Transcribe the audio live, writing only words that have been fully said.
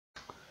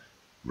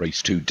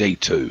Race 2, Day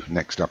 2.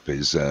 Next up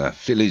is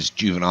Fillies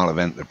Juvenile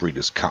event, the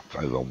Breeders' Cup,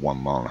 over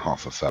 1.5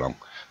 miles a furlong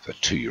for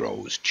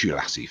 2-year-olds.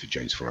 Lassie for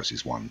James Forrest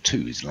is 1.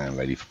 2 is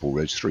Landlady for Paul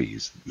Rose. 3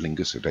 is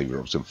Lingus for David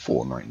Robson.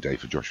 4, Night and Day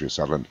for Joshua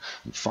Sutherland.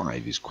 And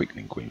 5 is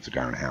Quickening Queen for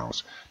Darren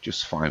Howes.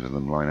 Just 5 of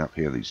them line up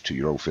here, these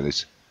 2-year-old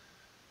fillies.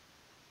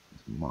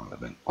 Mile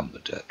event on the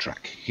dirt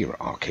track here at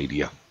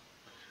Arcadia.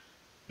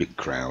 Big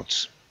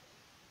crowds.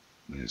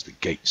 There's the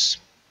gates.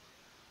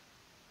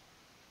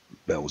 The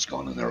bell's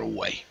gone and they're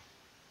away.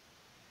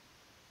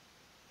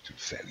 It's a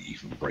fairly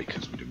even break,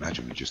 as we'd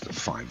imagine, with just the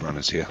 5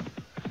 runners here.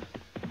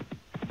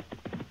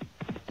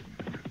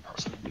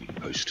 Past the winning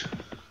post.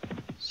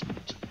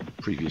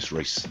 Previous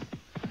race.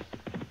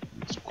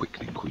 It's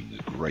Quickening Queen,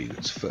 the grey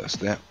that's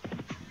first there.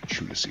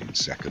 From Lassie in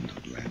second.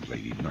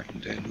 Landlady, Night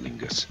and Day and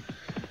Lingus.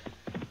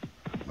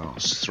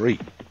 Last 3.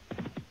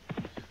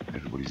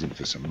 Everybody's in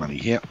for some money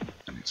here,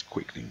 and it's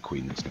Quickening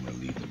Queen that's going to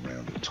lead them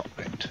round the top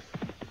end.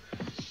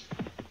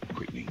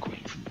 Quickening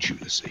Queen from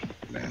Lassie,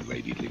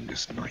 Landlady,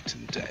 Lingus, Night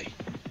and Day.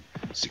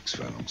 6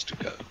 furlongs to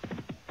go.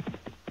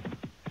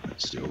 And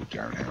still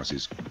Darren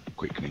House's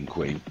Quickening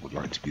Queen would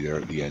like to be there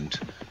at the end.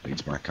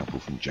 Leads by a couple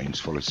from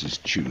James Follis's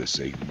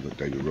Lassie. We've got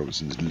David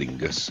Robertson's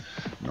Lingus.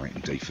 Night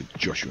and Day for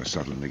Joshua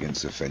Sutherland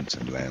against the fence,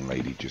 and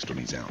Landlady just on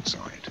his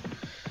outside.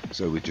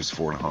 So with just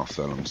 4.5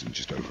 furlongs and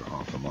just over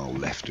half a mile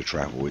left to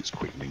travel, it's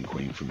Quickening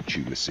Queen from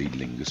Lassie.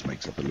 Lingus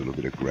makes up a little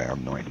bit of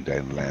ground. Night and Day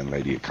and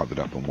Landlady are covered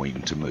up and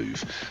waiting to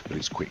move, but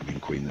it's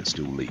Quickening Queen that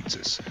still leads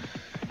us.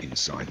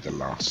 Inside the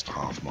last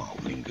half mile,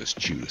 Lingus,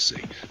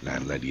 Lassie,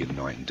 Landlady and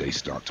Night and Day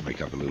start to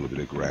make up a little bit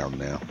of ground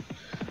now.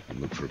 And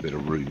look for a bit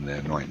of room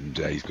there. Night and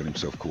Day's got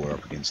himself caught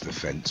up against the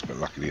fence, but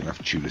luckily enough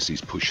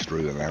Lassie's pushed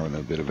through, allowing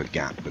a bit of a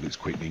gap, but it's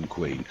Quickening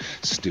Queen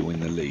still in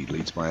the lead,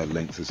 leads by a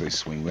length as they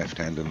swing left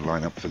hand and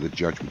line up for the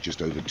judge with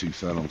just over 2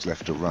 furlongs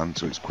left to run.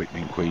 So it's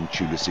Quickening Queen,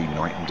 Lassie,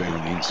 Night and Day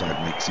on the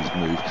inside makes his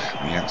move.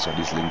 On the outside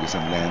is Lingus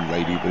and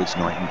Landlady, but it's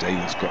Night and Day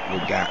that's got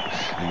the gap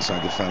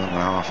inside the furlong and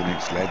a half, and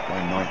it's led by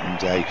Night and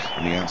Day.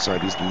 On the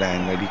outside is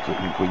Landlady.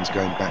 Quickening Queen's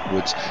going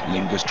backwards.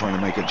 Lingus trying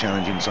to make a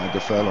challenge inside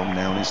the furlong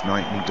now, and it's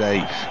Night and Day.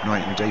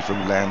 Night and Day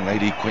from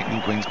Landlady.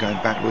 Quickening Queen's going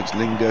backwards.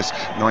 Lingus,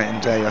 Night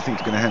and Day, I think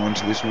it's going to hang on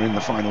to this. We're in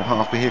the final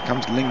half, but here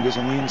comes Lingus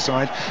on the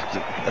inside.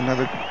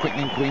 Another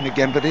Quickening Queen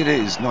again, but it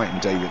is Night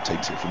and Day that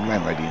takes it from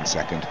Landlady in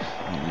second,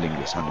 and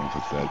Lingus hung on for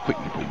third.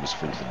 Quickening Queen was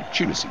fourth,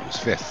 and Lassie was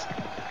fifth.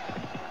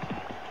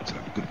 So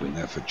a good win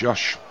there for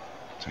Josh.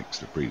 Takes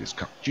the Breeders'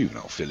 Cup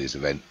Juvenile Fillies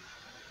event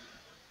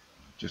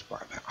just by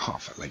about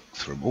half a length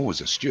from. Always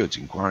a steward's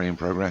inquiry in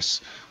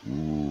progress.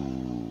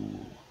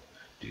 Ooh,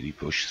 did he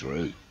push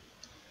through?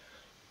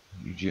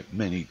 You get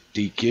many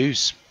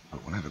DQs,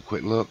 but we'll have a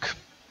quick look.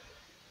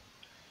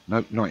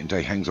 Nope, Night and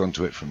Day hangs on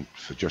to it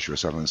for Joshua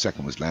Sutherland.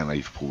 Second was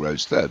Landlady for Paul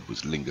Rose. Third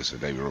was Lingus for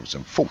David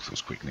Robinson. Fourth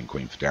was Quickening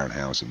Queen for Darren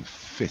Howes. And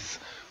fifth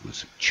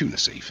was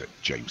Lassie for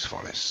James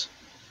Follis.